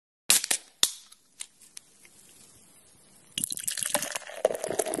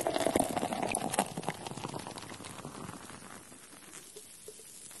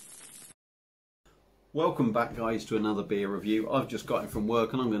Welcome back, guys, to another beer review. I've just got in from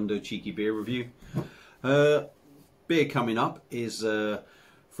work and I'm going to do a cheeky beer review. Beer coming up is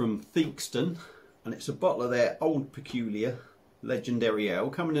from Theakston, and it's a bottle of their Old Peculiar Legendary Ale,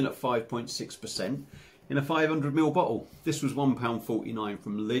 coming in at 5.6% in a 500ml bottle. This was £1.49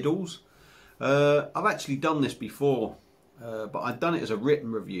 from Lidl's. I've actually done this before, but I'd done it as a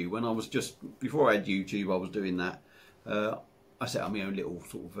written review when I was before I had YouTube. I was doing that. I set up my own little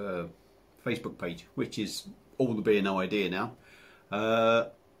sort of Facebook page, which is all the beer no idea now.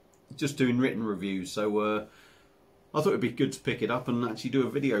 Just doing written reviews, so I thought it'd be good to pick it up and actually do a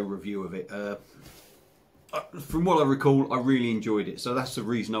video review of it. From what I recall, I really enjoyed it, so that's the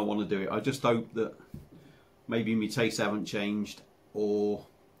reason I want to do it. I just hope that maybe my tastes haven't changed, or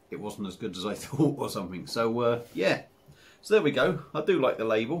it wasn't as good as I thought or something. So yeah, so there we go. I do like the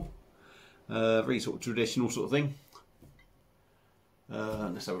label, very sort of traditional sort of thing.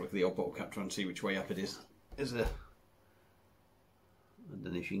 Let's have a look at the old bottle cap, try and see which way up it is. I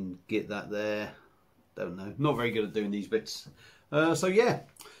don't know if you can get that there. Don't know. Not very good at doing these bits. So yeah,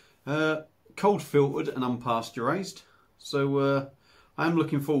 cold filtered and unpasteurised. So I am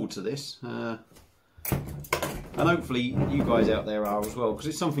looking forward to this. And hopefully you guys out there are as well, because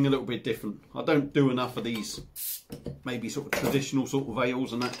it's something a little bit different. I don't do enough of these maybe sort of traditional sort of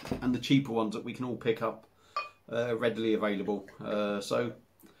ales and that, and the cheaper ones that we can all pick up. Readily available. So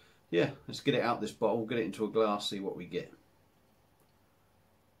yeah, let's get it out this bottle, get it into a glass, see what we get.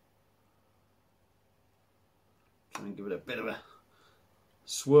 Try and give it a bit of a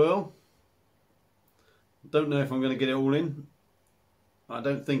swirl. Don't know if I'm going to get it all in. I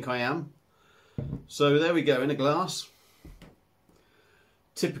don't think I am. So there we go, in a glass.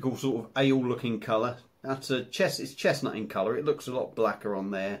 Typical sort of ale looking colour. That's it's chestnut in colour. It looks a lot blacker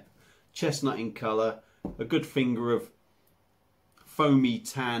on there. Chestnut in colour. A good finger of foamy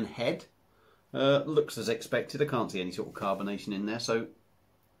tan head. Looks as expected. I can't see any sort of carbonation in there, so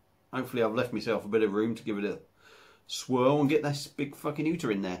hopefully I've left myself a bit of room to give it a swirl and get this big fucking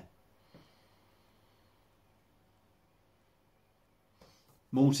ooter in there.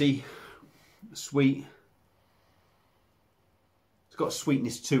 Malty, sweet. It's got a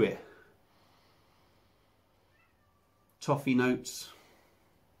sweetness to it. Toffee notes.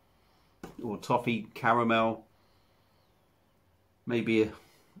 Or toffee, caramel, maybe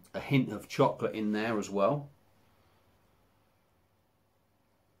a hint of chocolate in there as well.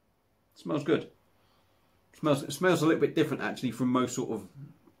 It smells good. It smells a little bit different actually from most sort of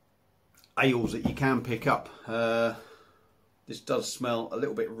ales that you can pick up. This does smell a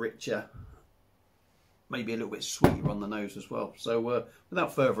little bit richer, maybe a little bit sweeter on the nose as well. So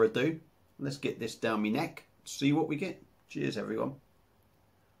without further ado, let's get this down my neck, see what we get. Cheers everyone.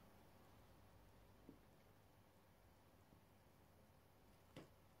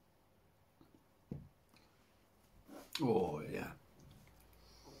 Oh yeah.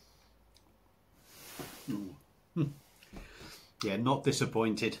 Yeah, not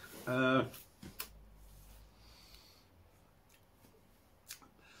disappointed. Not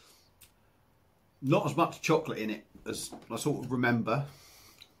as much chocolate in it as I sort of remember,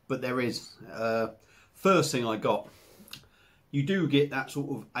 but there is. First thing I got, you do get that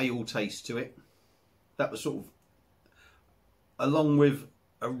sort of ale taste to it. That was sort of, along with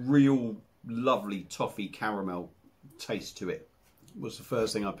a real lovely toffee caramel taste to it, was the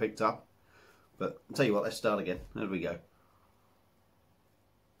first thing I picked up. But I'll tell you what, let's start again. There we go.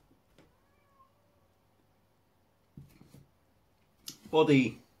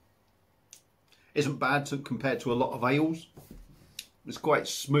 Body isn't bad compared to a lot of ales. It's quite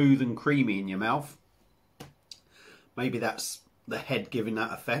smooth and creamy in your mouth. Maybe that's the head giving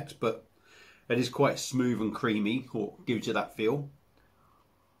that effect, but it is quite smooth and creamy, or gives you that feel.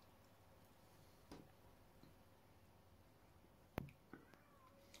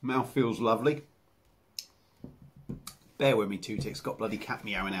 Mouth feels lovely. Bear with me, two ticks. Got bloody cat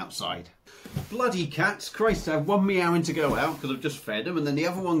meowing outside. Bloody cats. Christ, I have one meowing to go out because I've just fed them, and then the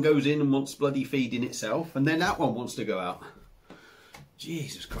other one goes in and wants bloody feeding itself, and then that one wants to go out.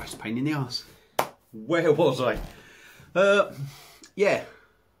 Jesus Christ, pain in the arse. Where was I? Yeah.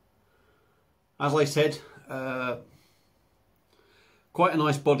 As I said, quite a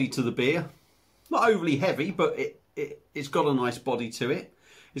nice body to the beer. Not overly heavy, but it's got a nice body to it.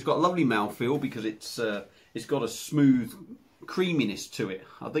 It's got a lovely mouthfeel because it's got a smooth creaminess to it.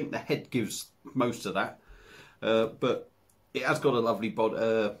 I think the head gives most of that, but it has got a lovely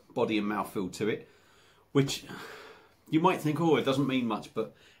body and mouthfeel to it, which you might think, oh, it doesn't mean much,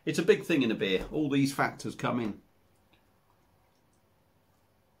 but it's a big thing in a beer. All these factors come in.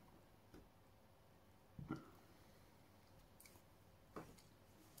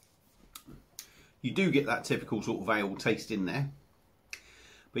 You do get that typical sort of ale taste in there,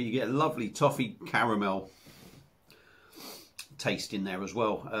 but you get a lovely toffee caramel taste in there as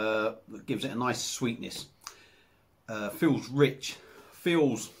well. That gives it a nice sweetness. Feels rich,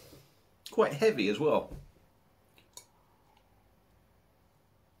 feels quite heavy as well.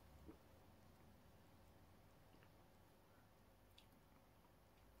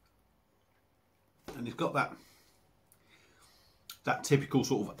 And it's got that typical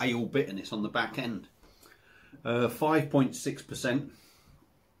sort of ale bitterness on the back end. 5.6%.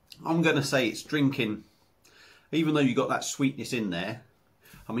 I'm going to say it's drinking, even though you got that sweetness in there.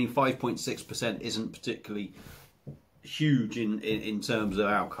 I mean, 5.6% isn't particularly huge in terms of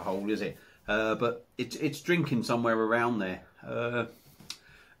alcohol, is it? But it's drinking somewhere around there.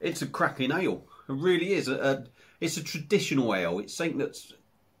 It's a cracking ale. It really is. It's a traditional ale. It's something that's,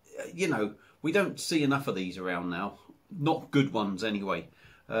 you know, we don't see enough of these around now. Not good ones anyway.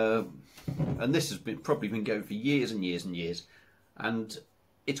 And this has probably been going for years and years and years, and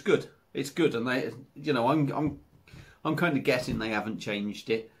it's good. It's good, and they, you know, I'm kind of guessing they haven't changed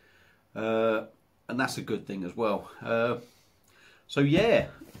it, and that's a good thing as well. So yeah,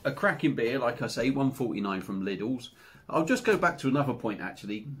 a cracking beer, like I say, $1.49 from Lidl's. I'll just go back to another point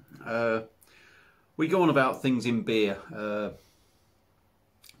actually. We go on about things in beer,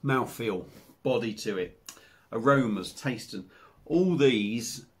 mouthfeel, body to it, aromas, taste, and all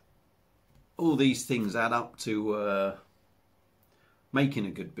these things add up to making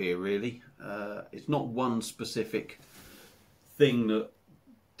a good beer, really. It's not one specific thing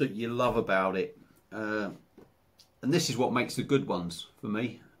that you love about it, and this is what makes the good ones for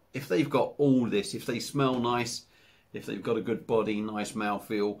me. If they've got all this, if they smell nice, if they've got a good body, nice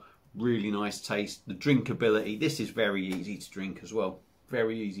mouthfeel, really nice taste, the drinkability, this is very easy to drink as well.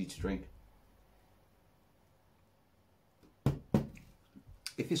 Very easy to drink.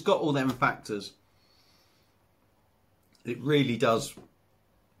 If it's got all them factors, it really does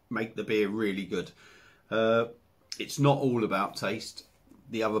make the beer really good. It's not all about taste.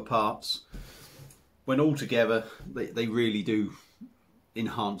 The other parts, when all together, they really do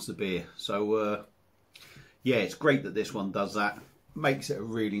enhance the beer. So yeah, it's great that this one does that. Makes it a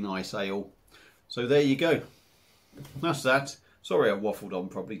really nice ale. So there you go. That's that. Sorry I waffled on,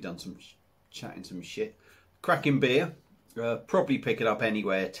 probably done some chatting some shit. Cracking beer. Probably pick it up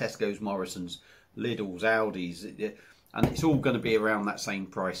anywhere. Tesco's, Morrison's, Lidl's, Aldi's, and it's all going to be around that same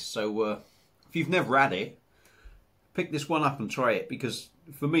price. So if you've never had it, pick this one up and try it, because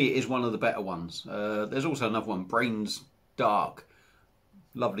for me it is one of the better ones. There's also another one, Brains Dark.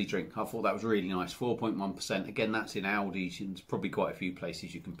 Lovely drink. I thought that was really nice. 4.1%. Again, that's in Aldi's. There's probably quite a few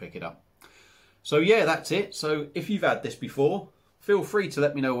places you can pick it up. So yeah, that's it. So if you've had this before, feel free to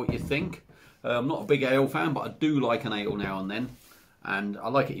let me know what you think. I'm not a big ale fan, but I do like an ale now and then, and I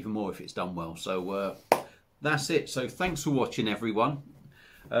like it even more if it's done well. So that's it. So thanks for watching, everyone.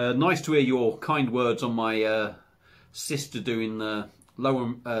 Nice to hear your kind words on my sister doing the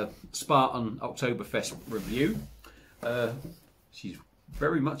Lower Spartan Oktoberfest review. She's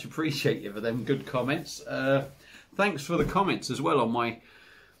very much appreciative of them good comments. Thanks for the comments as well on my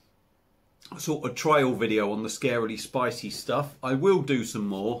sort of trial video on the scarily spicy stuff. I will do some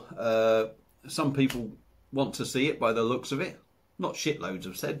more. Some people want to see it by the looks of it. Not shitloads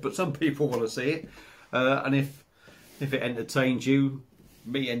have said, but some people want to see it. And if it entertains you,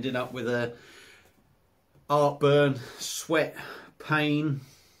 me ending up with a heartburn, sweat, pain,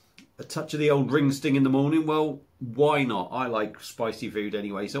 a touch of the old ring sting in the morning, well, why not? I like spicy food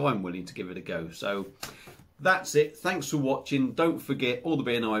anyway, so I'm willing to give it a go. So that's it. Thanks for watching. Don't forget all the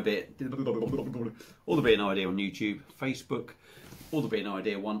beer no idea, all the beer no idea on YouTube, Facebook, all the beer no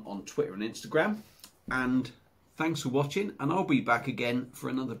idea one on Twitter and Instagram. And thanks for watching, and I'll be back again for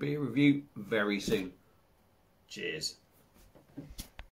another beer review very soon. Cheers.